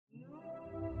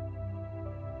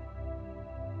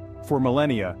For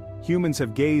millennia, humans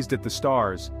have gazed at the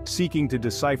stars, seeking to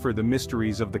decipher the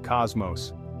mysteries of the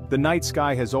cosmos. The night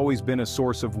sky has always been a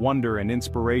source of wonder and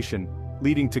inspiration,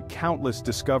 leading to countless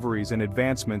discoveries and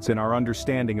advancements in our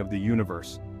understanding of the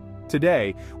universe.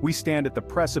 Today, we stand at the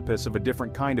precipice of a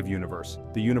different kind of universe,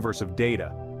 the universe of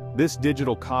data. This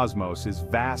digital cosmos is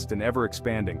vast and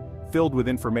ever-expanding, filled with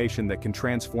information that can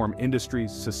transform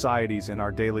industries, societies, and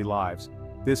our daily lives.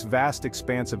 This vast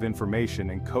expanse of information,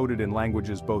 encoded in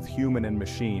languages both human and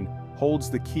machine, holds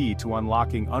the key to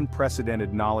unlocking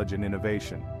unprecedented knowledge and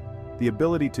innovation. The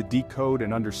ability to decode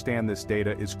and understand this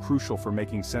data is crucial for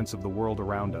making sense of the world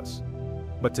around us.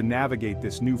 But to navigate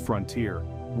this new frontier,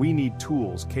 we need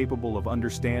tools capable of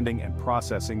understanding and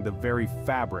processing the very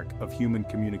fabric of human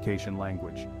communication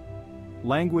language.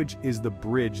 Language is the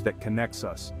bridge that connects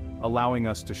us, allowing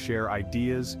us to share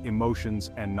ideas,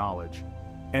 emotions, and knowledge.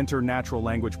 Enter natural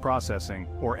language processing,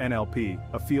 or NLP,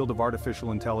 a field of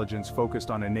artificial intelligence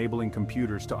focused on enabling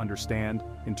computers to understand,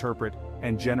 interpret,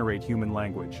 and generate human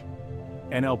language.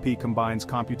 NLP combines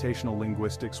computational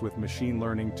linguistics with machine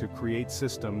learning to create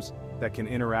systems that can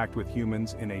interact with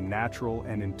humans in a natural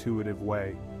and intuitive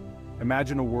way.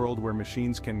 Imagine a world where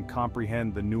machines can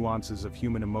comprehend the nuances of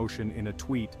human emotion in a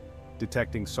tweet,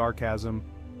 detecting sarcasm,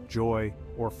 joy,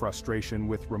 or frustration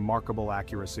with remarkable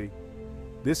accuracy.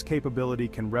 This capability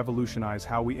can revolutionize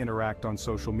how we interact on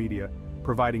social media,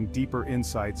 providing deeper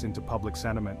insights into public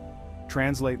sentiment.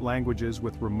 Translate languages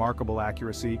with remarkable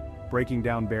accuracy, breaking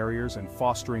down barriers and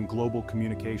fostering global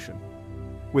communication.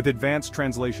 With advanced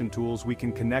translation tools, we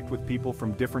can connect with people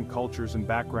from different cultures and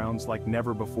backgrounds like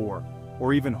never before,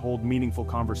 or even hold meaningful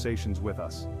conversations with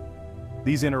us.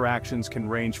 These interactions can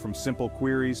range from simple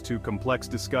queries to complex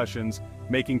discussions,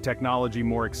 making technology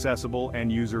more accessible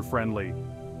and user-friendly.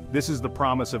 This is the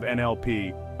promise of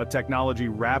NLP, a technology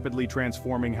rapidly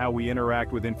transforming how we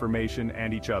interact with information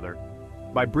and each other.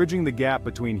 By bridging the gap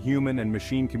between human and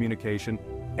machine communication,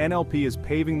 NLP is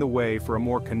paving the way for a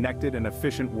more connected and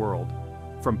efficient world.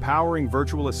 From powering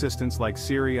virtual assistants like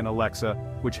Siri and Alexa,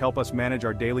 which help us manage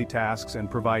our daily tasks and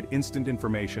provide instant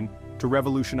information, to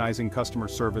revolutionizing customer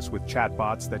service with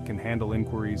chatbots that can handle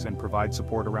inquiries and provide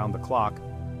support around the clock,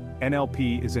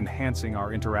 NLP is enhancing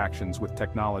our interactions with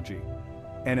technology.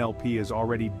 NLP is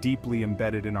already deeply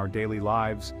embedded in our daily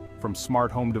lives, from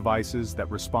smart home devices that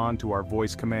respond to our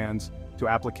voice commands, to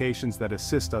applications that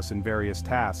assist us in various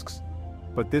tasks.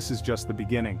 But this is just the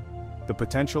beginning. The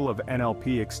potential of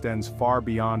NLP extends far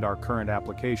beyond our current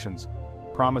applications,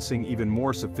 promising even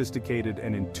more sophisticated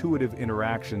and intuitive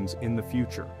interactions in the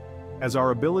future. As our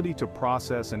ability to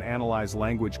process and analyze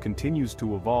language continues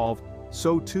to evolve,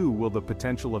 so too will the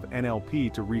potential of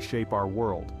NLP to reshape our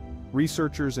world.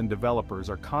 Researchers and developers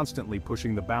are constantly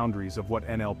pushing the boundaries of what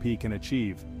NLP can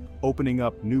achieve, opening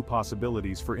up new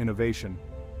possibilities for innovation.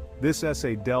 This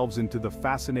essay delves into the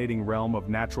fascinating realm of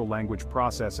natural language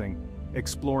processing,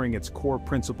 exploring its core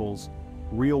principles,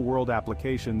 real-world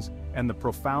applications, and the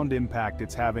profound impact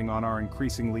it's having on our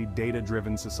increasingly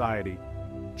data-driven society.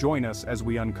 Join us as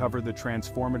we uncover the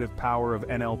transformative power of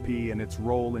NLP and its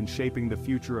role in shaping the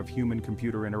future of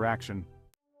human-computer interaction.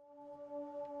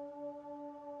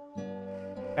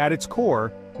 At its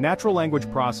core, natural language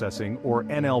processing, or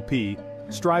NLP,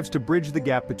 strives to bridge the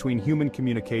gap between human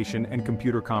communication and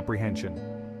computer comprehension.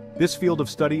 This field of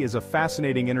study is a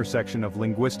fascinating intersection of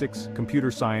linguistics,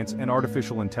 computer science, and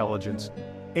artificial intelligence,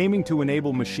 aiming to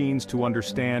enable machines to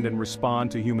understand and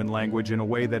respond to human language in a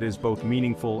way that is both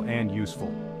meaningful and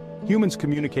useful. Humans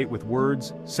communicate with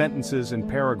words, sentences, and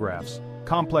paragraphs,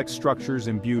 complex structures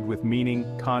imbued with meaning,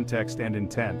 context, and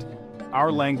intent. Our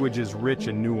language is rich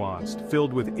and nuanced,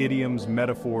 filled with idioms,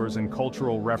 metaphors, and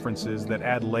cultural references that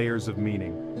add layers of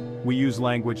meaning. We use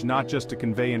language not just to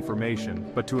convey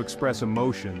information, but to express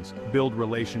emotions, build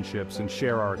relationships, and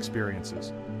share our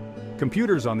experiences.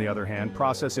 Computers, on the other hand,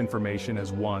 process information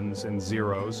as ones and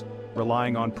zeros,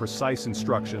 relying on precise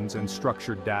instructions and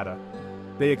structured data.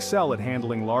 They excel at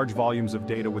handling large volumes of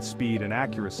data with speed and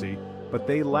accuracy, but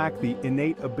they lack the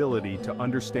innate ability to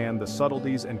understand the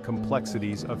subtleties and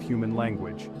complexities of human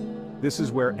language. This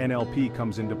is where NLP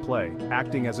comes into play,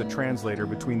 acting as a translator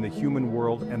between the human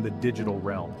world and the digital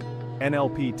realm.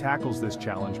 NLP tackles this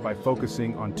challenge by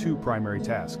focusing on two primary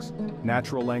tasks: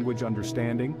 natural language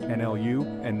understanding, NLU,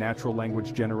 and natural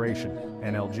language generation,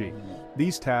 NLG.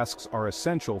 These tasks are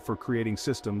essential for creating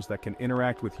systems that can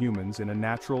interact with humans in a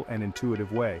natural and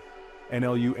intuitive way.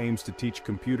 NLU aims to teach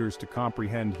computers to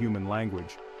comprehend human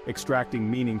language, extracting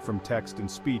meaning from text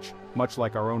and speech, much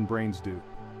like our own brains do.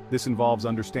 This involves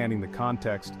understanding the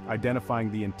context, identifying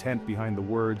the intent behind the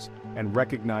words, and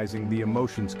recognizing the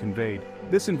emotions conveyed.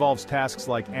 This involves tasks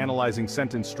like analyzing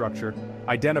sentence structure,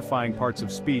 identifying parts of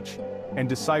speech, and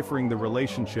deciphering the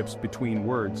relationships between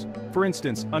words. For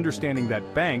instance, understanding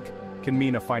that bank can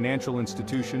mean a financial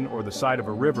institution or the side of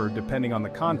a river depending on the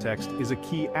context is a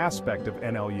key aspect of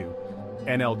NLU.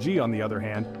 NLG, on the other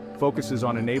hand, focuses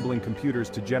on enabling computers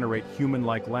to generate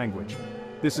human-like language.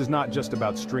 This is not just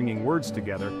about stringing words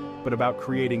together, but about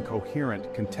creating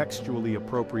coherent, contextually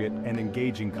appropriate, and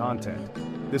engaging content.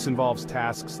 This involves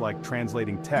tasks like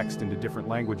translating text into different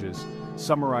languages,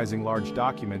 summarizing large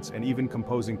documents, and even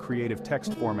composing creative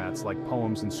text formats like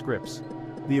poems and scripts.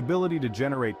 The ability to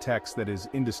generate text that is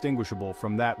indistinguishable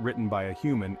from that written by a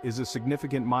human is a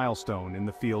significant milestone in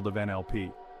the field of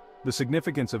NLP. The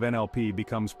significance of NLP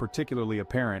becomes particularly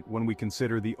apparent when we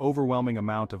consider the overwhelming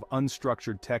amount of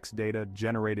unstructured text data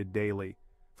generated daily.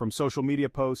 From social media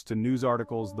posts to news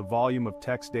articles, the volume of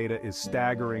text data is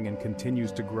staggering and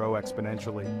continues to grow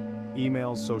exponentially.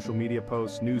 Emails, social media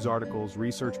posts, news articles,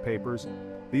 research papers,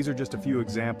 these are just a few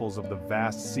examples of the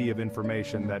vast sea of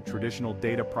information that traditional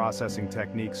data processing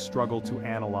techniques struggle to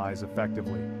analyze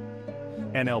effectively.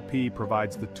 NLP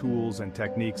provides the tools and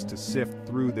techniques to sift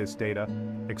through this data,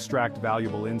 extract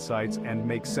valuable insights, and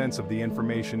make sense of the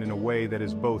information in a way that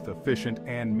is both efficient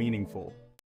and meaningful.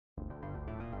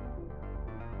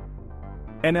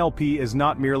 NLP is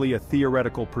not merely a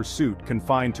theoretical pursuit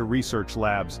confined to research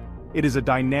labs. It is a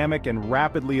dynamic and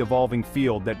rapidly evolving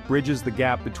field that bridges the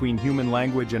gap between human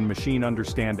language and machine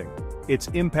understanding. Its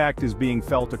impact is being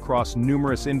felt across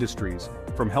numerous industries,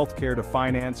 from healthcare to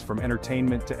finance, from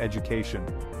entertainment to education.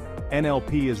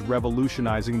 NLP is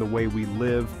revolutionizing the way we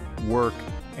live, work,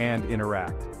 and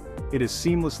interact. It is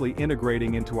seamlessly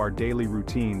integrating into our daily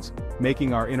routines,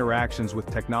 making our interactions with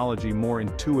technology more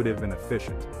intuitive and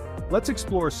efficient. Let's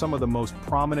explore some of the most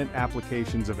prominent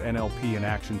applications of NLP in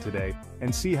action today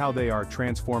and see how they are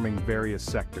transforming various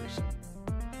sectors.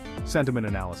 Sentiment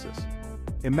analysis.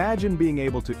 Imagine being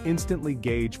able to instantly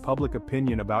gauge public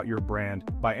opinion about your brand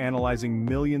by analyzing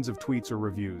millions of tweets or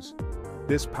reviews.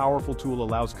 This powerful tool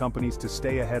allows companies to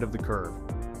stay ahead of the curve.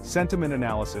 Sentiment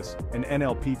analysis, an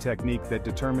NLP technique that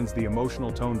determines the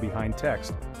emotional tone behind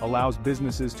text, allows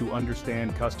businesses to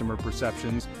understand customer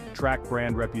perceptions, track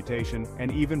brand reputation,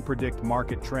 and even predict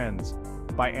market trends.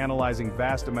 By analyzing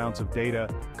vast amounts of data,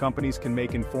 companies can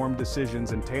make informed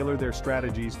decisions and tailor their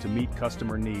strategies to meet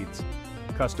customer needs.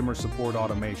 Customer support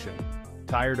automation.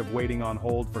 Tired of waiting on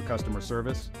hold for customer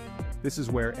service? This is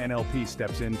where NLP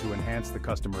steps in to enhance the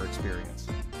customer experience.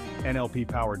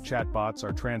 NLP-powered chatbots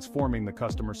are transforming the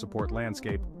customer support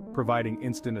landscape, providing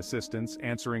instant assistance,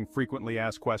 answering frequently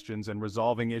asked questions, and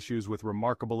resolving issues with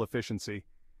remarkable efficiency.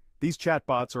 These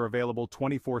chatbots are available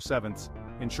 24/7,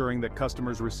 ensuring that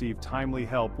customers receive timely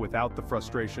help without the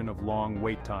frustration of long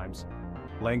wait times.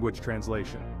 Language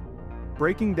translation.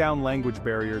 Breaking down language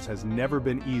barriers has never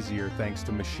been easier thanks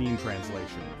to machine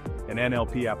translation, an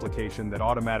NLP application that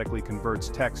automatically converts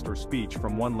text or speech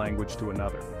from one language to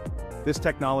another. This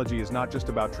technology is not just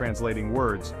about translating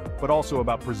words, but also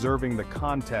about preserving the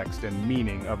context and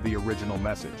meaning of the original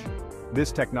message.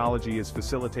 This technology is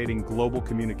facilitating global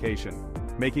communication,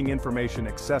 making information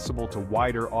accessible to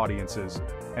wider audiences,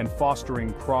 and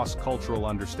fostering cross-cultural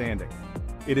understanding.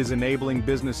 It is enabling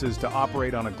businesses to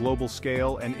operate on a global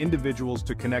scale and individuals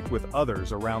to connect with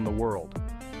others around the world.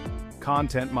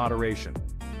 Content moderation.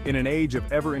 In an age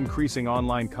of ever-increasing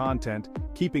online content,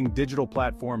 keeping digital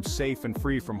platforms safe and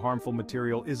free from harmful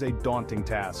material is a daunting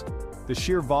task. The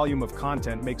sheer volume of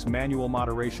content makes manual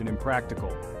moderation impractical.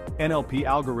 NLP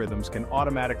algorithms can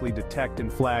automatically detect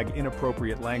and flag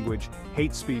inappropriate language,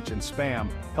 hate speech, and spam,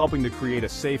 helping to create a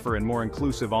safer and more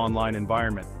inclusive online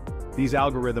environment. These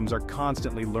algorithms are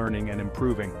constantly learning and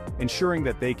improving, ensuring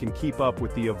that they can keep up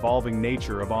with the evolving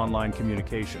nature of online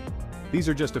communication. These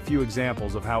are just a few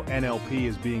examples of how NLP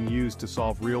is being used to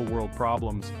solve real-world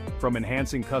problems. From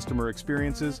enhancing customer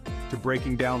experiences to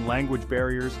breaking down language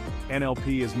barriers,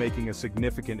 NLP is making a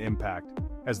significant impact.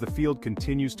 As the field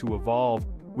continues to evolve,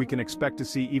 we can expect to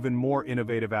see even more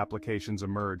innovative applications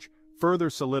emerge, further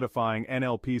solidifying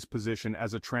NLP's position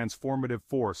as a transformative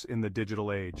force in the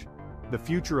digital age. The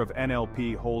future of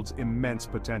NLP holds immense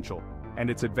potential, and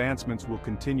its advancements will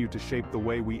continue to shape the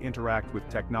way we interact with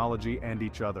technology and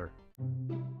each other.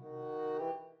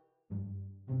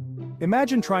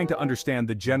 Imagine trying to understand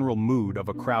the general mood of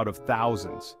a crowd of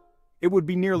thousands. It would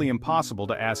be nearly impossible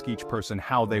to ask each person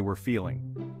how they were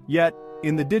feeling. Yet,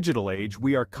 in the digital age,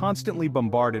 we are constantly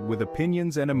bombarded with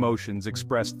opinions and emotions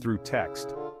expressed through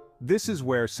text. This is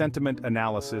where sentiment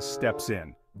analysis steps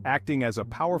in, acting as a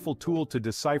powerful tool to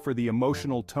decipher the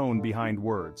emotional tone behind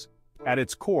words. At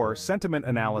its core, sentiment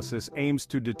analysis aims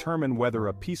to determine whether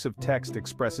a piece of text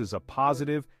expresses a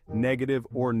positive, negative,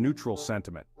 or neutral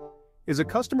sentiment. Is a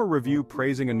customer review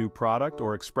praising a new product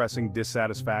or expressing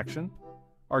dissatisfaction?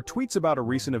 Are tweets about a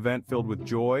recent event filled with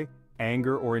joy,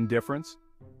 anger, or indifference?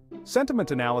 Sentiment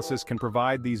analysis can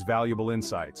provide these valuable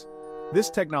insights.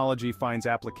 This technology finds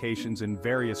applications in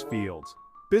various fields.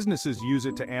 Businesses use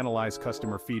it to analyze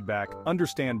customer feedback,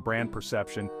 understand brand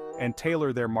perception, and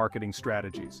tailor their marketing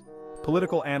strategies.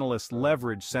 Political analysts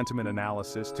leverage sentiment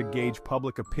analysis to gauge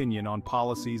public opinion on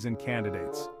policies and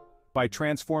candidates. By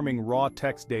transforming raw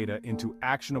text data into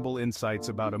actionable insights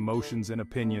about emotions and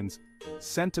opinions,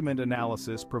 sentiment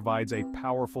analysis provides a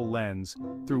powerful lens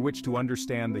through which to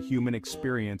understand the human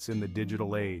experience in the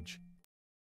digital age.